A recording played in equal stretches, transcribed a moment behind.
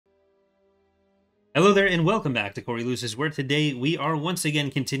Hello there and welcome back to Corey Loses, where today we are once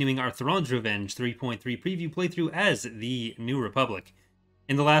again continuing our Thrawn's Revenge 3.3 preview playthrough as the New Republic.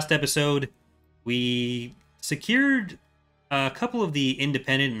 In the last episode, we secured a couple of the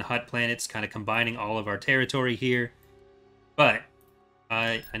independent and hut planets, kind of combining all of our territory here. But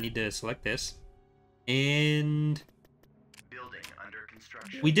I need to select this. And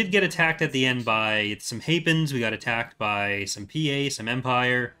we did get attacked at the end by some Hapens. We got attacked by some PA, some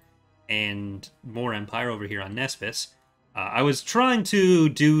Empire, and more Empire over here on Nespis. I was trying to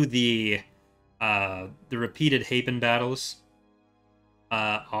do the repeated Hapen battles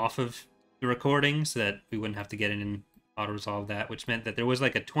off of the recording so that we wouldn't have to get in and auto-resolve that, which meant that there was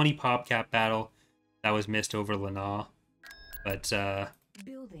like a 20 pop cap battle that was missed over Lana. But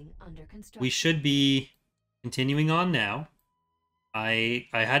we should be continuing on now. I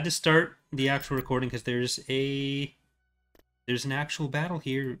had to start the actual recording because there's an actual battle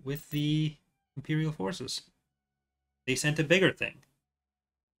here with the Imperial forces. They sent a bigger thing.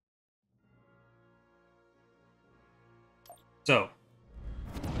 So,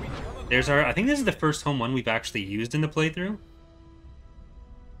 there's our... I think this is the first home one we've actually used in the playthrough.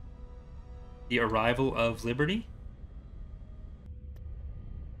 The Arrival of Liberty.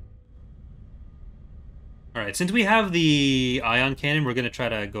 Alright, since we have the ion cannon, we're going to try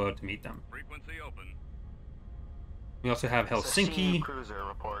to go out to meet them. Frequency open. We also have Helsinki. Cruiser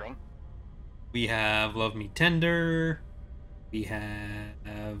reporting. We have Love Me Tender. We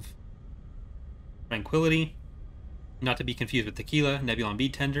have Tranquility. Not to be confused with Tequila. Nebulon B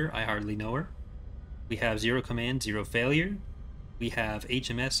Tender. I hardly know her. We have Zero Command, Zero Failure. We have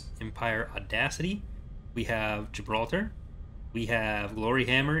HMS Empire Audacity. We have Gibraltar. We have Glory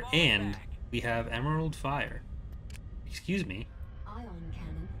Hammer. And we have Emerald Fire. Excuse me. Ion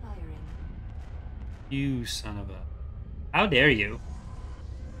cannon firing. You son of a... How dare you?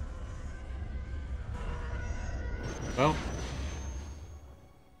 Well,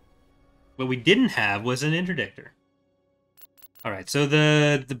 what we didn't have was an interdictor. Alright, so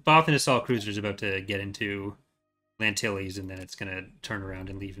the Bothan Assault Cruiser is about to get into Lantilles, and then it's going to turn around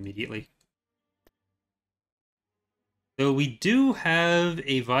and leave immediately. So we do have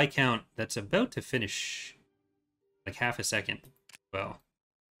a Viscount that's about to finish like half a second. Well,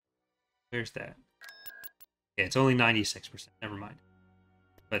 where's that? Okay, it's only 96%. Never mind.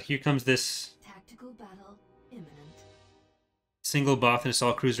 But here comes this Tactical battle imminent. single Bothan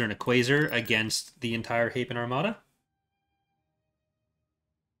Assault Cruiser and a Quasar against the entire Hapen Armada.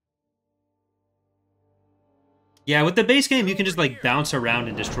 Yeah, with the base game, you can just like bounce around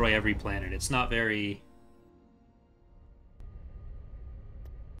and destroy every planet. It's not very...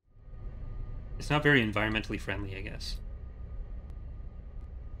 It's not very environmentally friendly, I guess.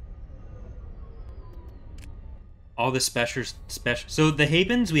 All the special... So the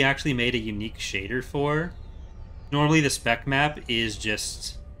Hapens, we actually made a unique shader for. Normally the spec map is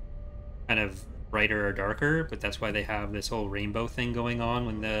just kind of brighter or darker, but that's why they have this whole rainbow thing going on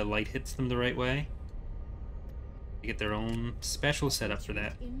when the light hits them the right way. They get their own special setup for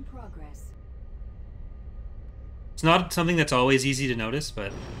that. In progress. It's not something that's always easy to notice,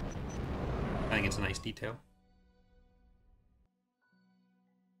 but I think it's a nice detail.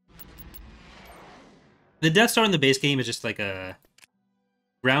 The Death Star in the base game is just like a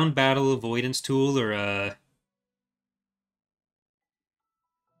ground battle avoidance tool or a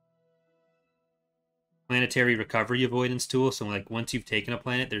planetary recovery avoidance tool. So like once you've taken a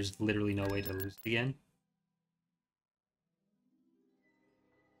planet, there's literally no way to lose it again.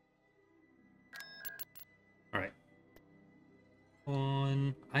 Alright.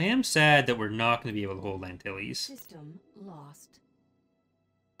 I am sad that we're not going to be able to hold Antilles. System lost.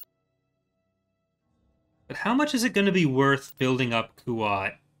 But how much is it going to be worth building up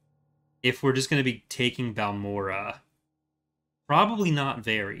Kuat if we're just going to be taking Balmora? Probably not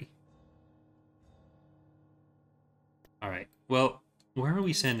very. Alright, well, where are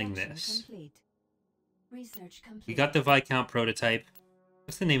we sending this? Complete. Research complete. We got the Viscount prototype.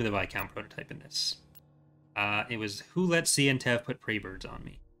 What's the name of the Viscount prototype in this? It was Who Let Cientev Put Prey Birds on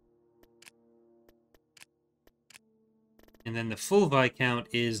Me. And then the full Viscount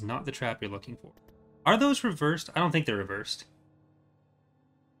is not the trap you're looking for. Are those reversed? I don't think they're reversed.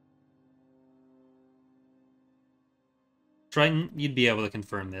 Triton, you'd be able to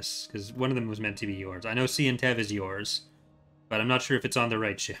confirm this, because one of them was meant to be yours. I know Cientev is yours, but I'm not sure if it's on the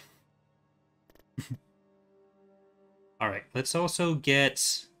right ship. Alright, let's also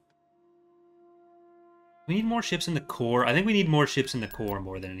get... We need more ships in the core. I think we need more ships in the core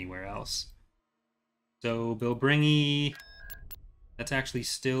more than anywhere else. So, Bilbringi... That's actually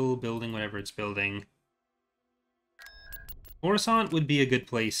still building whatever it's building. Coruscant would be a good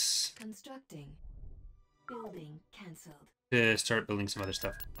place. Constructing. Building cancelled. to start building some other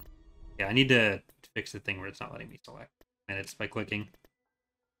stuff. Yeah, I need to fix the thing where it's not letting me select minutes by clicking.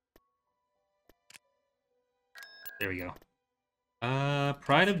 There we go.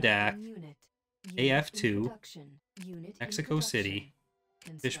 Pride of Dak, Unit. AF2, Mexico City,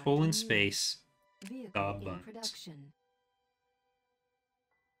 Fishbowl in Space, Gob Buns.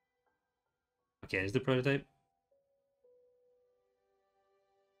 Okay, is the prototype?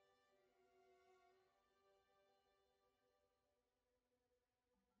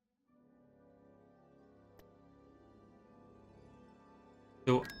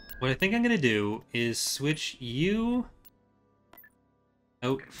 So, what I think I'm going to do is switch you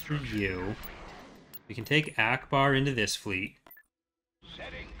out for you. We can take Akbar into this fleet.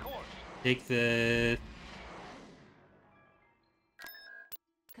 Take the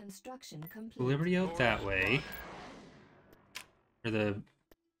Construction complete. Liberty out that way. Or the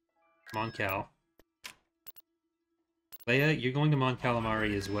Mon Cal. Leia, you're going to Mon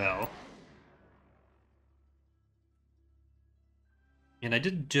Calamari as well. And I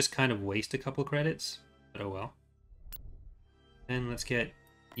did just kind of waste a couple credits, but oh well. And let's get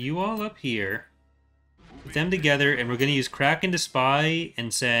you all up here. Put them together, and we're going to use Kraken to spy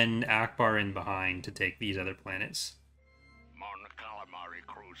and send Akbar in behind to take these other planets. Mon Calamari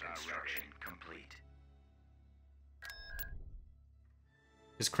cruiser construction complete.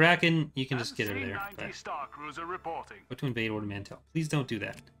 Because Kraken, you can just get over there. C-90 Star Cruiser reporting. Go to invade Order Mantel. Please don't do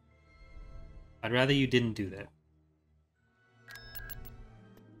that. I'd rather you didn't do that.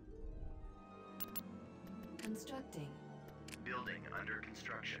 Constructing. Building under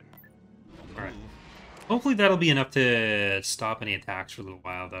construction. Alright. Hopefully that'll be enough to stop any attacks for a little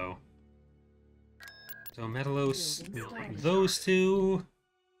while, though. So Metalos, those two.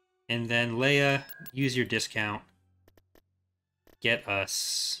 And then Leia, use your discount. Get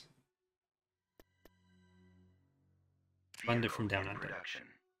us Fund it from down under. Production.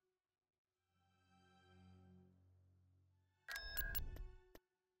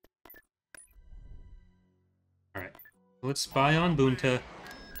 Alright. Let's spy on Bunta.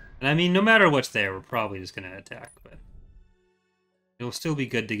 And I mean, no matter what's there, we're probably just going to attack, but it'll still be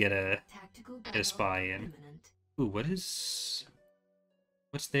good to get a spy in. Ooh, what's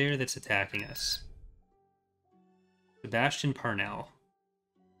there that's attacking us? Sebastian Parnell.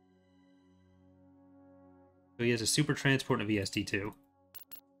 So he has a super transport and a VSD-2.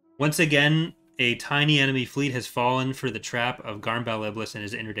 Once again, a tiny enemy fleet has fallen for the trap of Garmbal Iblis and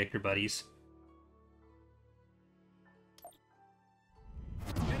his interdictor buddies.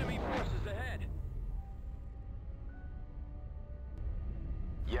 Enemy forces ahead.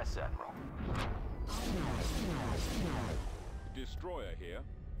 Yes, Admiral. Destroyer here.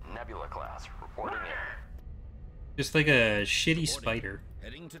 Nebula class reporting in. Just like a shitty spider.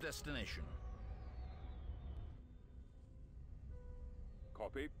 Heading to destination.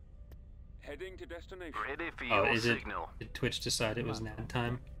 Copy. Heading to destination. Ready for Oh, your is it? signal. Did Twitch decide it was ad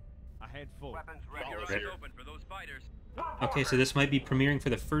time? Ahead full. Weapons Right. ready. Open for those fighters. Okay, so this might be premiering for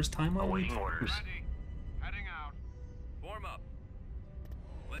the first time on Awaiting orders. Ready. Heading out. Form up.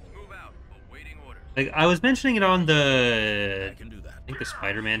 Let's move out. Awaiting orders. Like, I was mentioning it on the, I can do that. I think the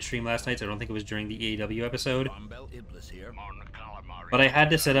Spider-Man stream last night, so I don't think it was during the EaW episode. Garmbal Iblis here. Mon Calamari. But I had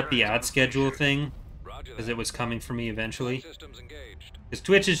to set up the ad schedule thing, Roger because that. it was coming for me eventually. Systems engaged. Because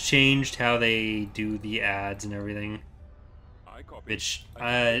Twitch has changed how they do the ads and everything, I copy. which,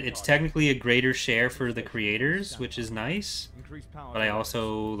 it's technically a greater share for the creators, which is nice. Increase power. But I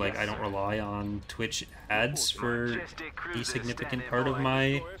also, like, I don't rely on Twitch ads for Majestic a cruiser significant standing part of by. my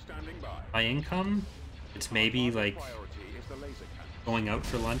Destroyer standing by. income. It's maybe, like, Priority is the laser cannon. going out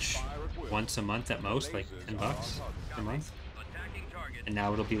for lunch Fire at will. once a month at most, like $10 a month. Attacking target. And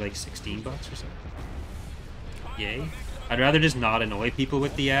now it'll be like $16 or something. Yay. I'd rather just not annoy people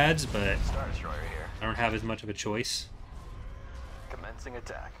with the ads, but Star Destroyer here. I don't have as much of a choice. Commencing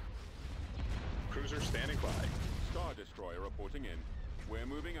attack. Cruiser standing by. Star Destroyer reporting in. We're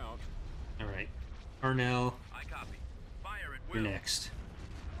moving out. Alright. Parnell, I copy. Fire at you're will. next.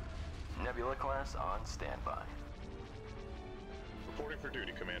 Nebula class on standby. Reporting for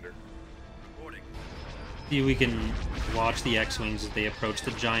duty, Commander. Reporting. See if we can watch the X-Wings as they approach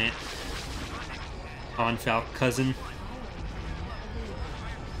the giant Confalk cousin.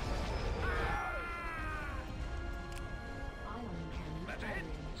 That's it.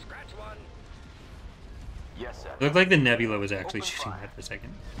 Scratch one. Yes, It Admiral. looked like the Nebula was actually Open shooting fire. that for a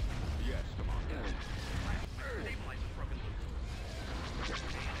second. Yes, Commander. Stabilizer broken loose.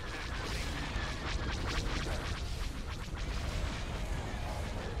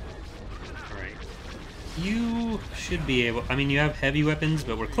 Alright. You should be able... I mean, you have heavy weapons,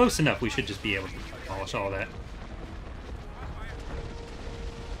 but we're close enough. We should just be able to demolish all that.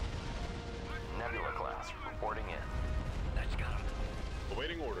 Nebula class reporting in. That's got him.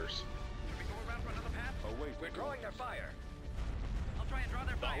 Awaiting orders. Should we go around for another path? Oh wait, We're drawing their fire. I'll try and draw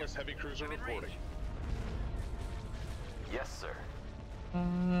their fire. Dauntless heavy cruiser I'm in reporting. range. Yes, sir.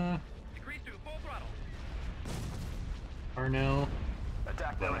 Decrease to full throttle. Parnell.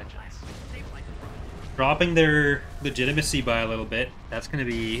 Attack their engines. Stabilize the throttle. Dropping their legitimacy by a little bit. That's going to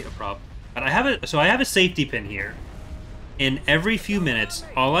be a problem. But I have a safety pin here. And every few minutes,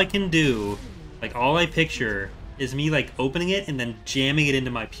 all I can do, like all I picture, is me like opening it and then jamming it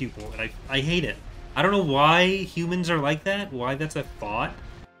into my pupil. And I hate it. I don't know why humans are like that. Why that's a thought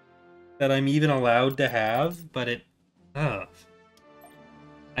that I'm even allowed to have. But it... I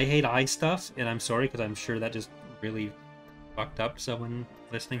hate eye stuff. And I'm sorry because I'm sure that just really fucked up someone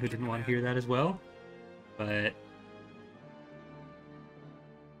listening who didn't want to hear that as well. But...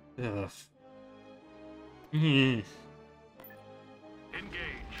 Ugh. Engage.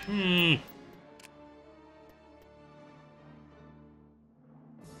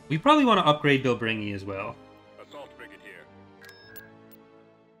 We probably want to upgrade Bilbringi as well. Assault frigate here.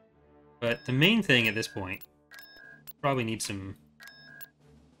 But the main thing at this point, probably need some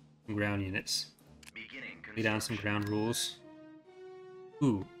ground units. Lay down some ground rules.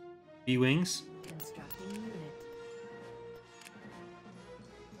 Ooh, B-Wings. Constructing unit.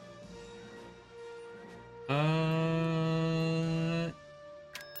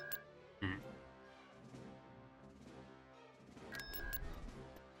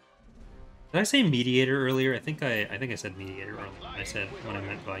 Did I say mediator earlier? I think I said mediator wrong. I said when I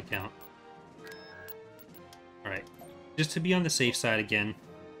meant Viscount. Alright. Just to be on the safe side again.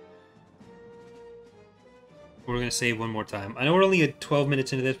 We're gonna save one more time. I know we're only 12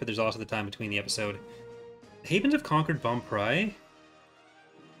 minutes into this, but there's also the time between the episode. The Havens have conquered Von Pry.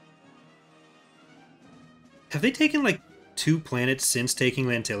 Have they taken like 2 planets since taking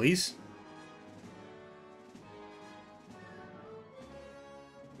Lantilles?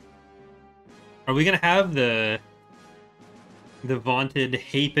 Are we gonna have the vaunted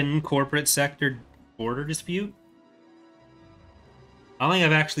Hapen corporate sector border dispute? I don't think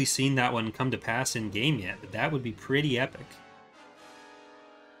I've actually seen that one come to pass in game yet, but that would be pretty epic.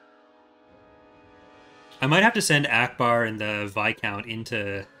 I might have to send Akbar and the Viscount in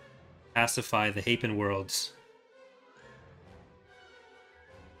to pacify the Hapen worlds.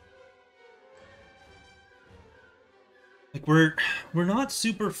 Like, we're not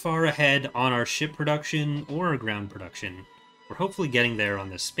super far ahead on our ship production or our ground production. We're hopefully getting there on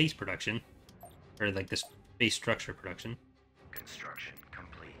the space production. Or, like, the space structure production. Construction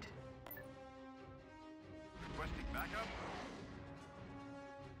complete. Requesting backup.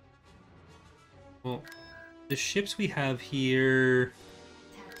 Well, the ships we have here...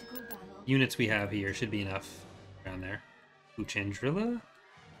 Tactical battle. Units we have here should be enough around there. Uchendrilla?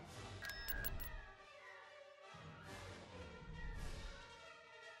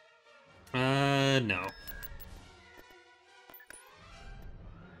 No.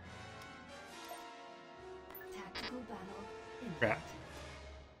 Tactical battle. Imminent. Crap.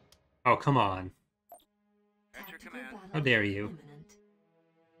 Oh, come on. At your Tactical command. battle. How dare you. Imminent.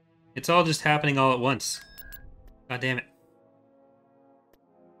 It's all just happening all at once. God damn it.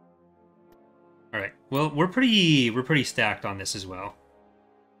 Alright, well, we're pretty stacked on this as well.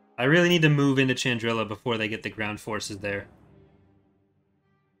 I really need to move into Chandrilla before they get the ground forces there.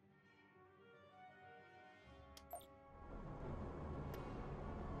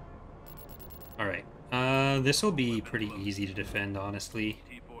 Alright, this will be pretty easy to defend, honestly.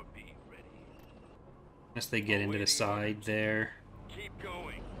 T4B ready. Unless they get into the side there. Keep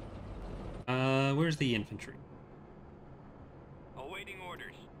going. Where's the infantry? Awaiting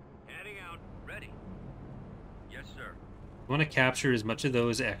orders. Heading out. Ready. Yes, sir. We want to capture as much of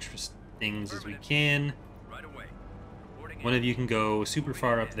those extra things as we can. Right away. Reporting One in. of you can go super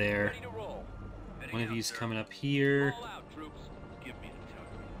far up there. Ready to roll. Heading One of out, you's sir. coming up here. All out, troops. Give me the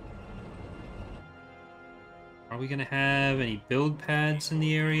target. Are we gonna have any build pads in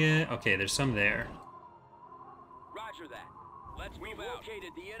the area? Okay, there's some there. Roger that. Let's move out.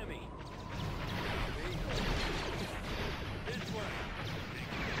 Located the enemy. This way.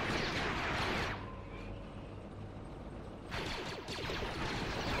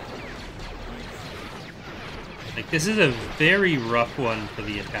 Like, this is a very rough one for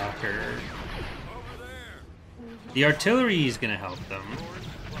the attacker. Over there. The artillery is gonna help them.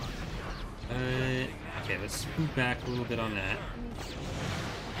 Okay, let's move back a little bit on that.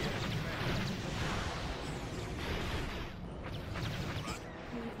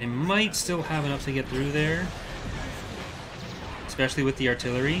 They might still have enough to get through there, especially with the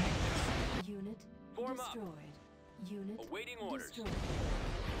artillery. Unit Form up. destroyed. Unit Awaiting orders. destroyed.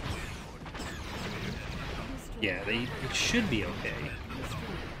 Yeah, they should be okay.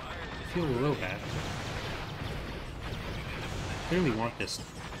 I feel a little bad. I clearly want this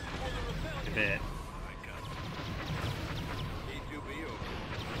a bit. EaW over.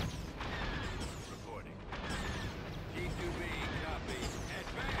 Reporting. EaW copy.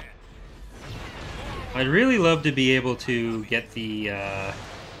 Advance. I'd really love to be able to get the I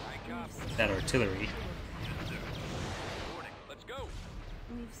copy. that artillery. Reporting. Let's go.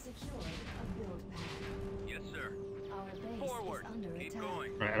 We've secured a build pad. Yes, sir. Our base Forward. is under Keep attack.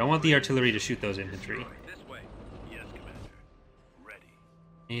 going. Right, I don't want the artillery to shoot those infantry. This way. Yes, Commander. Ready.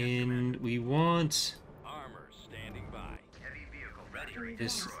 And we want Armor standing by. Heavy vehicle ready.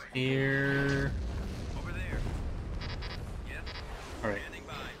 this air. Over there. Yes. Alright. Standing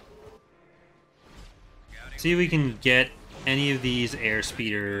by. Scouting. See if we can get any of these air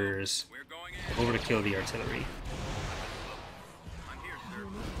speeders We're going in. over to kill the artillery. I'm here, sir.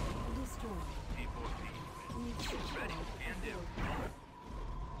 Unit destroyed. P4P. We've secured Ready. a Can do. build pad.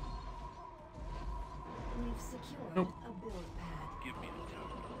 We've secured Nope. a build pad. Give me the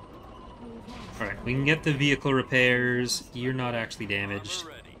token. We've lost Alright, we can get the vehicle repairs. You're not actually damaged.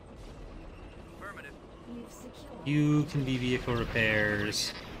 Armor ready. Affirmative. We've secured You can be vehicle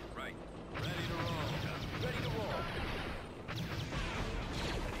repairs. Right. Ready to roll. Ready to roll.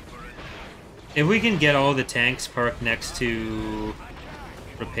 If we can get all the tanks parked next to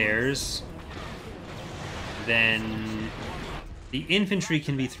repairs, then the infantry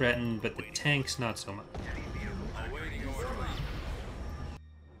can be threatened, but the tanks not so much. Awaiting order.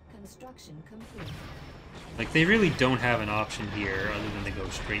 construction complete. Like, they really don't have an option here other than to go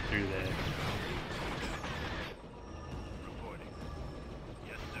straight through the... Reporting.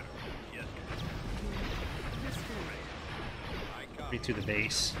 Yes, sir. Yes, Destroyed. I copy. straight through the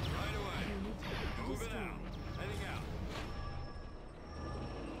base. Right away. Unit Moving destroyed. out. Heading out.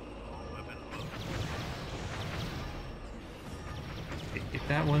 All weapons loaded. Get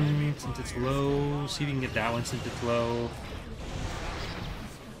that one since it's low. See if you can get that one since it's low.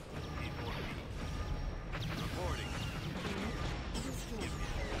 Reporting. Destroyed.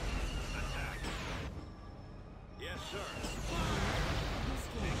 Attack. Yes, sir.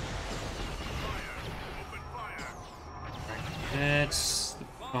 Destroyed. Open fire. That's the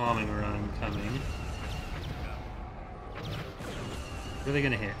bombing run coming. Where are they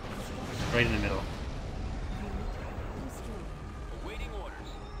gonna hit? Right in the middle. Destroyed. Awaiting orders.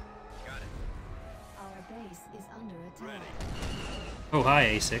 Got it. Our base is under attack. Ready. Oh, hi,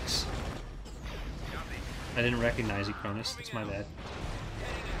 A6. Copy. I didn't recognize you, Cronus. That's my bad.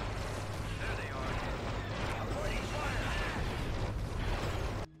 There they are. Reporting fire.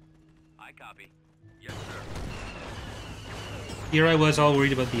 I copy. Yes, sir. Here I was all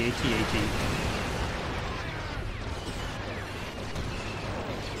worried about the AT-AT.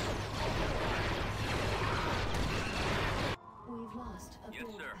 We've lost a Yes,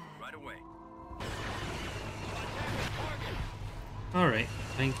 build sir. pad. Right away. Alright,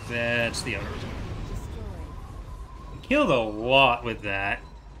 I think that's the other one. Destroyed. Killed a lot with that.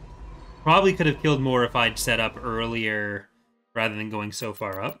 Probably could have killed more if I'd set up earlier rather than going so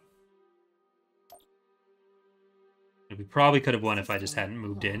far up. And we probably could have won if I just hadn't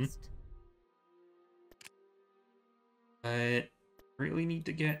moved in. Lost. But really need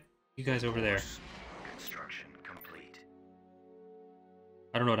to get you guys over there. Construction complete.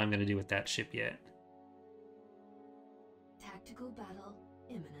 I don't know what I'm going to do with that ship yet. Tactical battle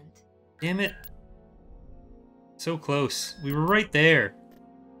imminent. Damn it. So close. We were right there.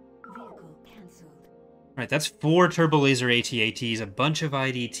 Vehicle cancelled. Alright, that's 4 turbo laser AT-ATs, a bunch of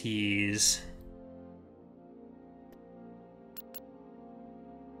IDTs.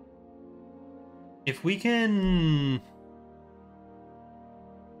 If we can...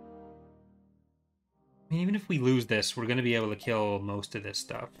 I mean, even if we lose this, we're going to be able to kill most of this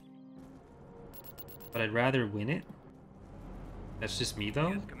stuff. But I'd rather win it. That's just me, though.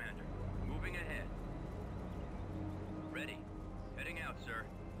 Yes, Commander. Moving ahead. Ready. Heading out, sir.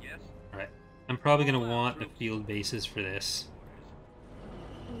 Yes. Alright. I'm probably going to want the field bases for this.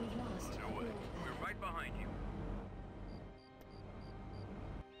 We've lost a build We're pad. right behind you.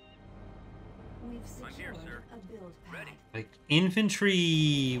 We've I'm here, secured sir. a build pad. Ready. Like,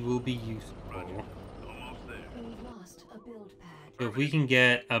 infantry will be useful. Almost there. We've lost a build pad. So if we can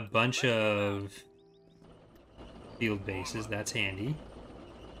get a bunch of field bases, that's handy.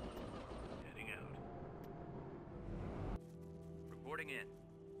 Heading out. Reporting in.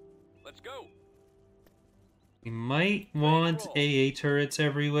 Let's go. We might want AA turrets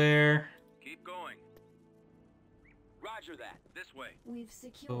everywhere. Keep going. Roger that. This way. We've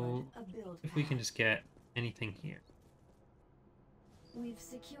secured So, a build if we can pad. just get anything here. We've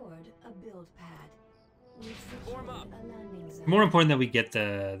secured a build pad. We've Form secured up. a landing zone. More important that we get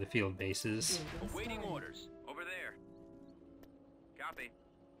the field bases. Building Awaiting started. orders. Over there. Copy.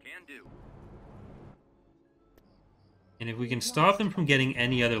 Can do. And if we can stop them from getting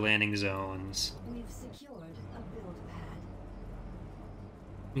any other landing zones, We've secured a build pad.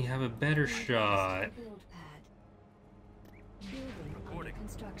 we have a better We've lost shot. a build pad. Building under Reporting.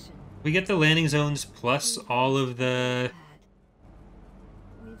 construction. We get the landing zones plus We've all lost of a the build pad.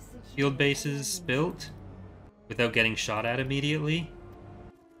 We've secured field a bases landing built zone. without getting shot at immediately.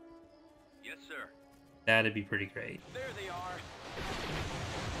 Yes, sir. That'd be pretty great. There they are.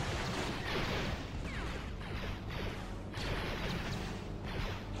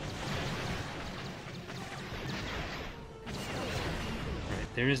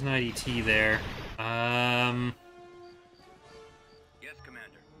 Alright, there is an IDT there. Yes,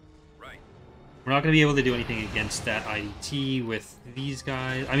 Commander. Right. We're not going to be able to do anything against that IDT with these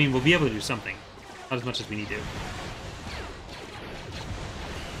guys. I mean, we'll be able to do something. Not as much as we need to.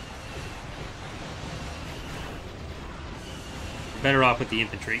 We're better off with the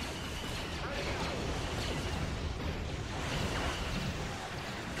infantry.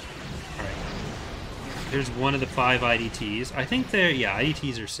 Alright. There's one of the 5 IDTs. I think they're... yeah,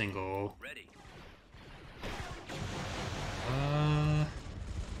 IDTs are single. Ready.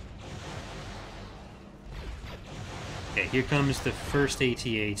 Okay, here comes the first AT-AT.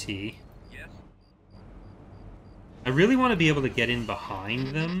 Yes. I really want to be able to get in behind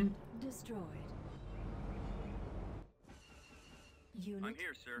them. Destroyed. Unit I'm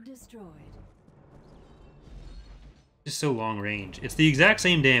here, sir. destroyed. Just so long range. It's the exact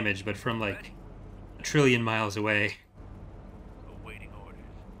same damage, but from like Ready. a trillion miles away. Awaiting orders.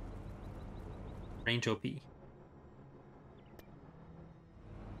 Range OP.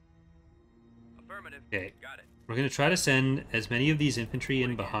 Affirmative. Okay. Got it. We're going to try to send as many of these infantry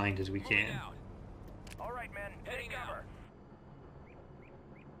in behind as we Moving can. out. All right, men. Heading out.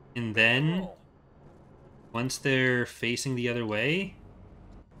 And then, once they're facing the other way,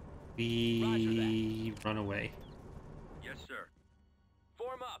 we run away. Yes, sir.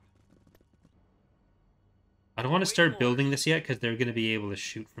 Form up. I don't want to start building this yet because they're going to be able to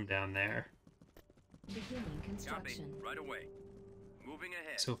shoot from down there. Beginning Copy. construction. Right away. Moving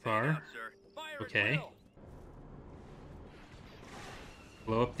ahead. So Heading far, out, sir. Fire at okay. will.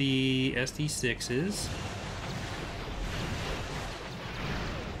 Blow up the SD6s.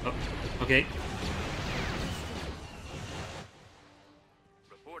 Oh, okay.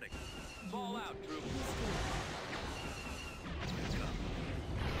 Reporting. Fall out, troops.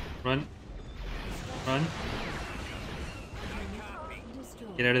 Run. Run. Copy.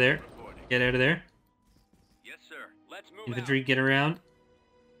 Destroyed. Get out of there. Reporting. Get out of there. Yes, sir. Let's move Infantry, out. get around.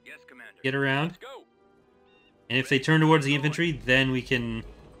 Yes, Commander. Get around. Let's go. And if they turn towards the infantry, then we can...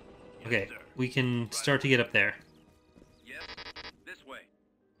 Yes, okay, sir. we can start to get up there. Yes. This way.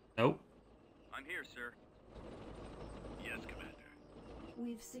 Nope. I'm here, sir. Yes, Commander.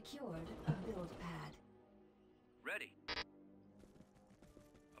 We've secured a build pad. Ready.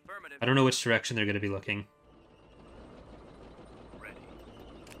 Affirmative. I don't know which direction they're going to be looking. Ready. Okay,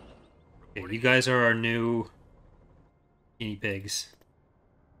 Reporting. you guys are our new guinea pigs.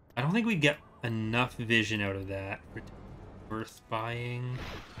 I don't think we get enough vision out of that for it to be worth buying.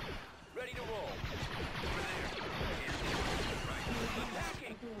 Ready to roll. Over there. Right.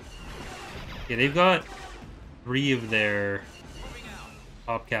 Attacking. Yeah, they've got 3 of their Moving out.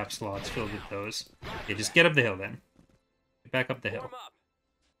 top cap slots filled with those. Okay, just get up the hill then. Get back up the hill. Form up.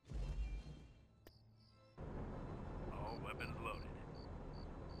 All weapons loaded.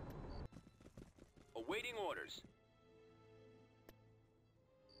 Awaiting orders.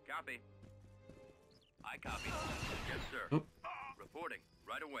 Copy. I copy. Yes, sir. Oop. Reporting.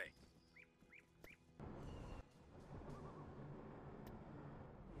 Right away.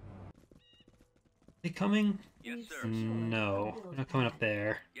 They coming? Yes, We've sir. secured a No, build they're not coming up pad.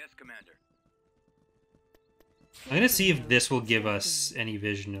 there. Yes, Commander. I'm gonna see if this will give us any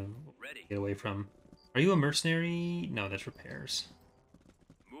vision of Ready. get away from. Are you a mercenary? No, that's repairs.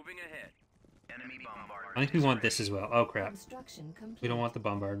 Moving ahead. Enemy bombardment. I think we want this as well. Oh crap. Construction complete. We don't want the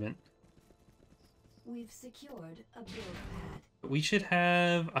bombardment. We've secured a build pad. But we should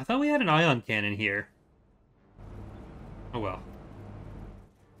have... I thought we had an ion cannon here. Oh well.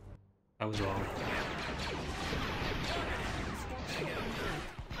 I was wrong.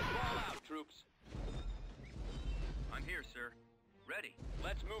 Fall out, troops. I'm here, sir. Ready.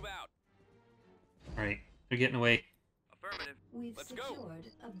 Let's move out. Alright. They're getting away. Affirmative. We've Let's go. secured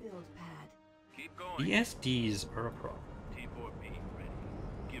a build pad. Keep going. The SDs are a problem. T4B ready.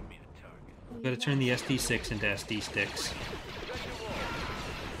 Give me a target. We've got to turn the SD6 into SD sticks.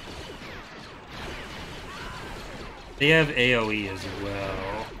 They have AoE as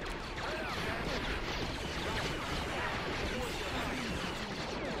well.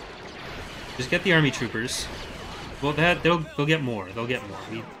 Just get the army troopers. Well, they'll get more. They'll get more.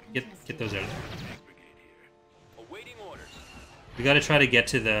 We get those out of there. Awaiting orders. We got to try to get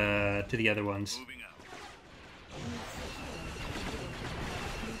to the other ones. Moving out.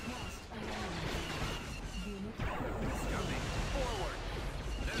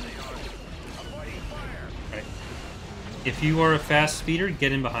 Right. If you are a fast speeder,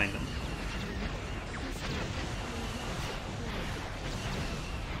 get in behind them.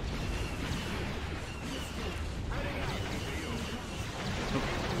 Oh,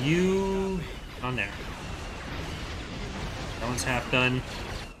 you on there. That one's half done.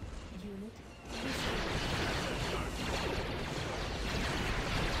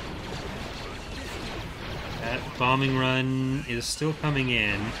 That bombing run is still coming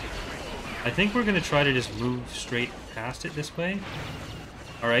in. I think we're going to try to just move straight past it this way.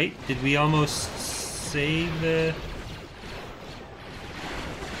 Alright, did we almost save the...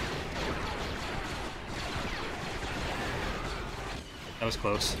 That was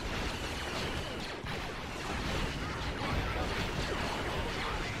close.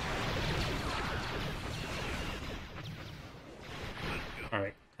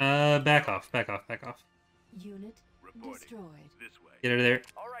 Alright, back off, back off, back off. Unit Reporting. destroyed. This way. Get out of there.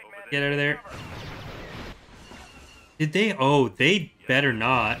 All right, man. Get out of there. Did they? Oh, they better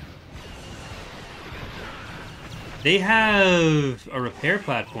not. They have a repair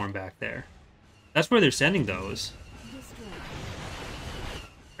platform back there. That's where they're sending those. Destroyed.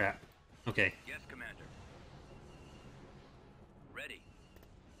 Crap. Okay. Yes, Commander. Ready.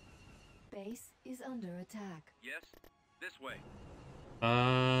 Base is under attack. Yes. This way.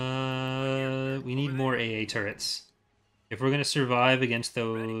 We need more AA turrets. If we're gonna survive against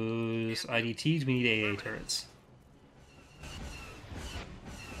those IDTs, we need AA turrets.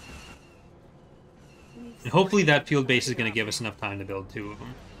 And hopefully that field base is gonna give us enough time to build 2 of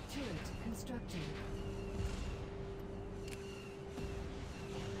them. Turret constructed.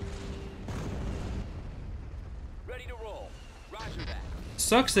 Ready to roll. Roger that.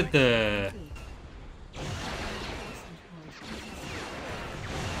 Sucks that the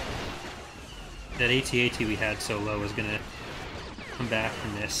that AT-AT we had so low is gonna come back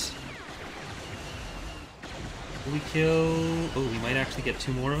from this. Will we kill... Oh, we might actually get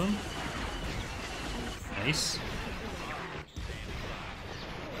 2 more of them. Nice.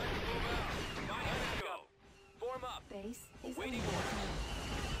 Go. Form up. Base is under Waiting attack.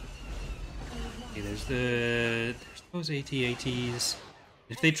 Okay, there's those AT-ATs.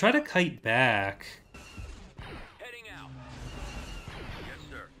 If they try to kite back... Heading out. Yes,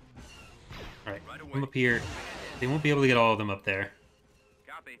 sir. Alright, Right away. come up here. They won't be able to get all of them up there.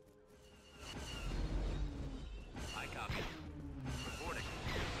 Copy. I copy. Reporting.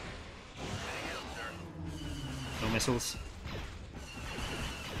 Heading out, sir. No missiles.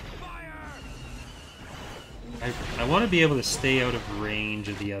 Fire! I want to be able to stay out of range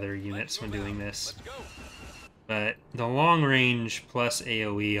of the other units when doing this. Let's go. But the long range plus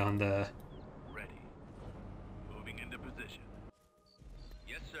AoE on the Ready. Moving into position.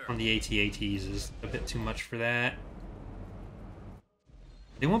 Yes, sir. on the AT-ATs is a bit too much for that.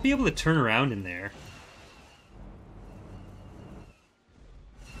 They won't be able to turn around in there.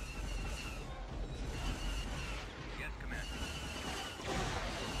 Yes, Commander.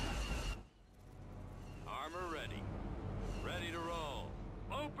 Armor ready. Ready to roll.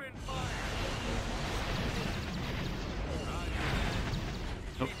 Open fire.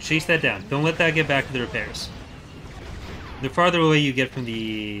 Oh, chase that down. Don't let that get back to the repairs. The farther away you get from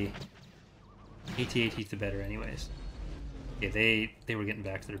the AT-ATs, the better anyways. Okay, they were getting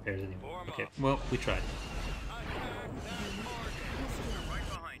back to the repairs anyway. Okay, well, we tried. Attack that target. Right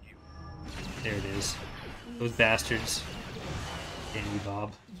behind you. There it is. Those bastards. Danny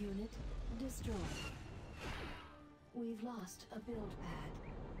Bob. Unit destroyed. We've lost a build pad.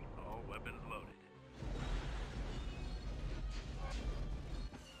 All weapons loaded.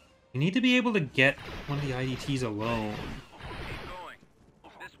 We need to be able to get one of the IDTs alone. Keep going.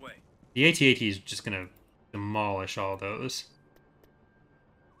 This way. The AT-AT is just gonna demolish all those.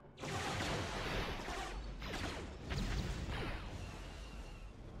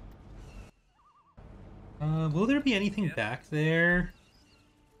 Will there be anything back there?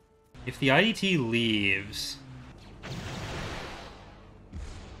 If the IDT leaves...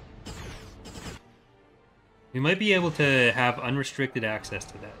 We might be able to have unrestricted access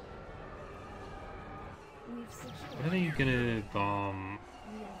to that. We've secured What are they gonna bomb?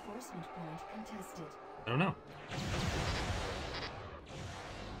 reinforcement point contested. I don't know.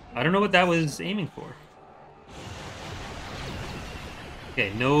 I don't know what that was aiming for.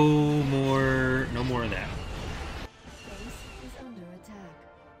 Okay, no more of that. Base is under attack.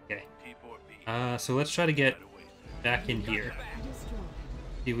 Okay. T4B. So let's try to get back in here. Destroyed.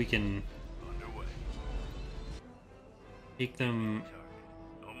 See if we can Underway. take them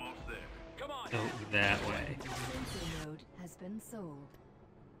Target. Almost there. Come on. out that way. Sensor node has been sold.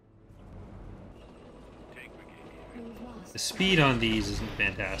 Take brigade. We've lost. The speed on these isn't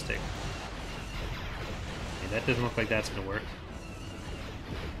fantastic. Okay, that doesn't look like that's gonna work.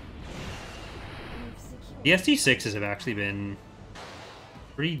 We've secured. The SD6s have actually been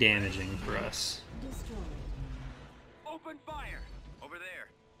pretty damaging for us. Destroyed. Open fire. Over there.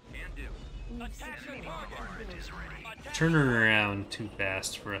 Can do. We've Attack the secured. target. Is ready. Attack. Turning around too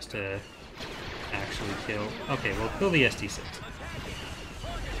fast for us to actually kill. Okay, we'll kill the SD6.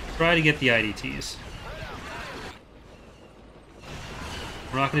 Try to get the IDTs.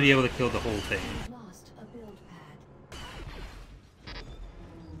 We're not going to be able to kill the whole thing. We've lost a build pad.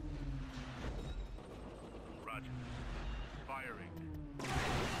 Roger. Firing.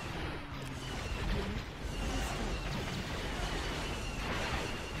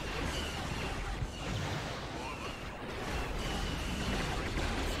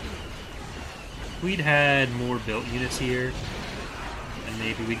 If we'd had more built units here, and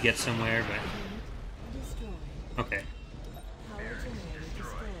maybe we'd get somewhere, but Destroyed. okay. Power generator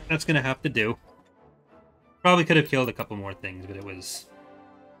destroyed. That's going to have to do. Probably could have killed a couple more things, but it was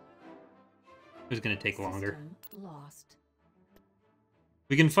going to take longer. System lost.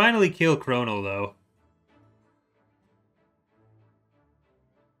 We can finally kill Chrono, though.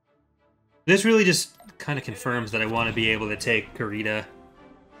 This really just kind of confirms that I want to be able to take Kurita.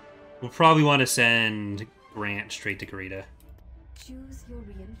 We'll probably want to send Grant straight to Kurita. Choose your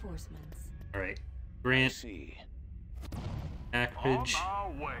reinforcements. Alright. Grant, See. Ackridge,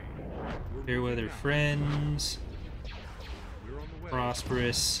 Fairweather Friends,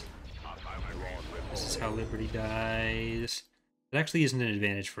 Prosperous. This is how Liberty dies. It actually isn't an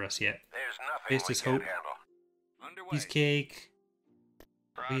advantage for us yet. There's nothing Faced we as can't hope. handle. Underway. Cheesecake,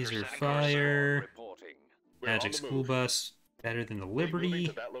 Laser Fire, Reporting. Magic School Bus, better than the Liberty.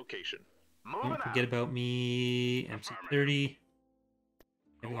 that location. Don't forget about me, MC-30.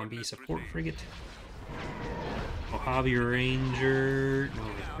 Everyone be support frigate. Mojave Ranger, no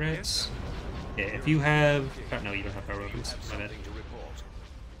regrets. Okay, if you have... Oh, no, you don't have power weapons. My bad.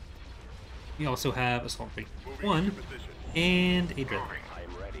 You also have Assault Frigate 1 and a Dreadnought.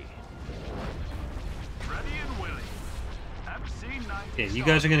 I'm ready. Ready and willing. MC-90. Okay, you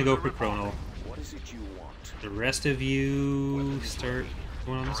guys are gonna go for Chrono. What is it you want? The rest of you start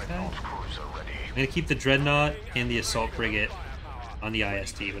going on this guy. Cruiser ready. I'm gonna keep the Dreadnought and the Assault Frigate on the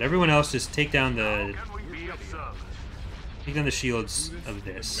ISD, but everyone else just take down the shields of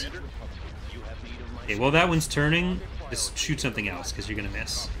this. Okay, while that one's turning, just shoot something else because you're gonna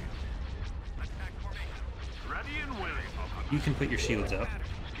miss. Ready and willing. You can put your shields up.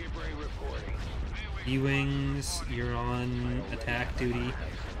 E-Wings, you're on attack duty.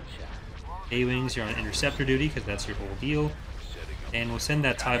 A-Wings, you're on interceptor duty because that's your whole deal. And we'll send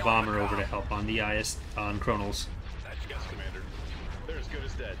that TIE Bomber over to help on the on Chronos. Yes, Commander. They're as good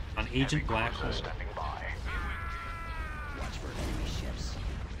as dead. On Agent Black Hole. Stepping by. Watch for enemy ships.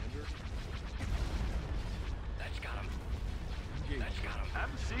 That's got him. That's got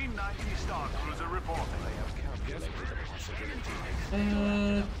him. MC-90 Star Cruiser reporting.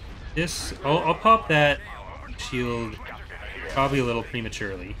 I'll pop that shield probably a little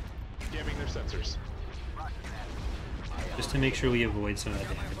prematurely, Jamming their sensors. just to make sure we avoid some of that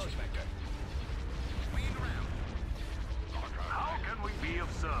damage. How can we be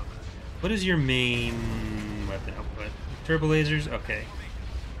of service? What is your main weapon output? Turbo lasers? Okay.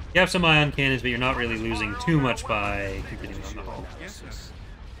 You have some ion cannons, but you're not really losing too much by competing on the hull.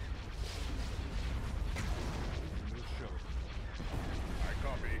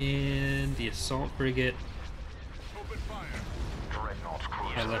 And the assault frigate. Dreadnought I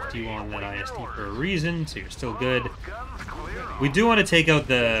cruiser left you ready. on that ISD for a reason, so you're still good. We do want to take out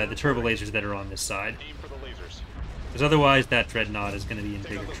the turbo lasers that are on this side, Aim for the lasers. because otherwise that dreadnought is going to be in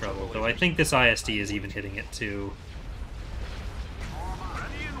bigger trouble. Though I think this ISD is even hitting it too.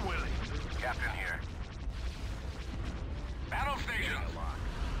 Ready and willing. Captain here. Battle station.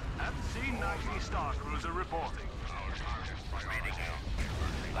 MC-90 Star Cruiser reporting.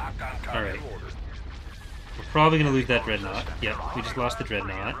 Locked on target. Alright. We're probably going to lose that dreadnought. Yep, we just lost the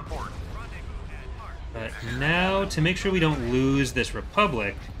dreadnought. But now, to make sure we don't lose this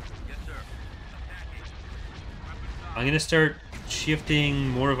Republic, I'm going to start shifting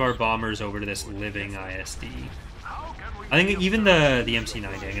more of our bombers over to this living ISD. I think even the MC-90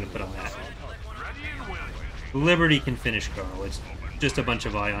 I'm going to put on that. Liberty can finish Carl. It's just a bunch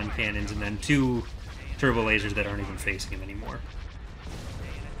of ion cannons and then 2 turbo lasers that aren't even facing him anymore.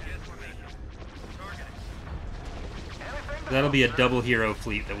 So that'll be a double hero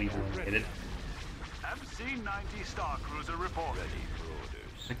fleet that we've eliminated. MC-90 Star Cruiser reported.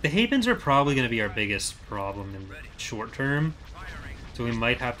 Like, the Havens are probably going to be our biggest problem in the short term, so we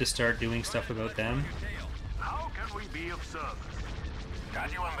might have to start doing stuff about them. How can we be of service?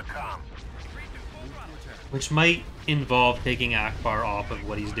 Got you on the comm. Which might involve taking Akbar off of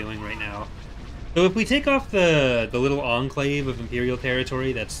what he's doing right now. So if we take off the little enclave of Imperial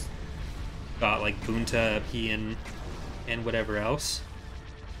territory that's got like Bunta, Pian, and whatever else,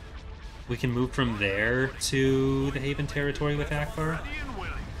 we can move from there to the Haven territory with Akbar. Ready and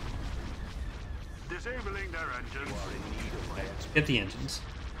willing. Disabling their engines. Get the engines.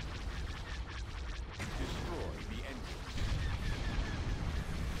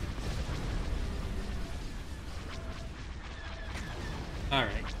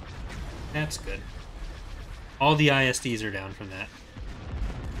 Alright. That's good. All the ISDs are down from that.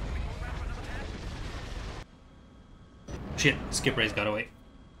 Shit, Skip Ray's got away.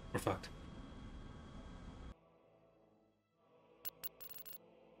 We're fucked.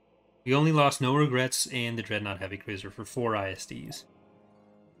 We only lost No Regrets and the Dreadnought Heavy Cruiser for 4 ISDs.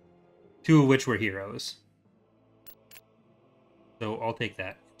 2 of which were heroes. So I'll take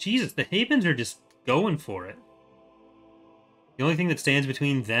that. Jesus, the Havens are just going for it. The only thing that stands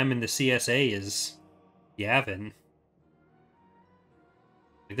between them and the CSA is Yavin.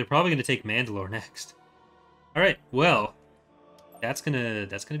 Like, they're probably going to take Mandalore next. Alright, well, that's gonna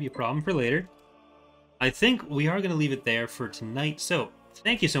be a problem for later. I think we are going to leave it there for tonight. So,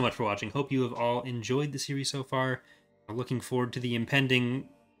 thank you so much for watching. Hope you have all enjoyed the series so far. I'm looking forward to the impending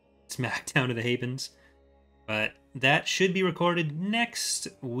smackdown of the Havens. But that should be recorded next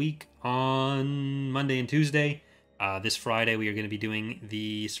week on Monday and Tuesday. This Friday we are going to be doing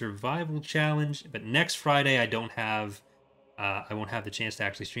the survival challenge, but next Friday I won't have the chance to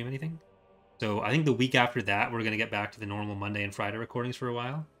actually stream anything. So I think the week after that we're going to get back to the normal Monday and Friday recordings for a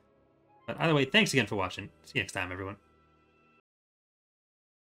while. But either way, thanks again for watching. See you next time, everyone.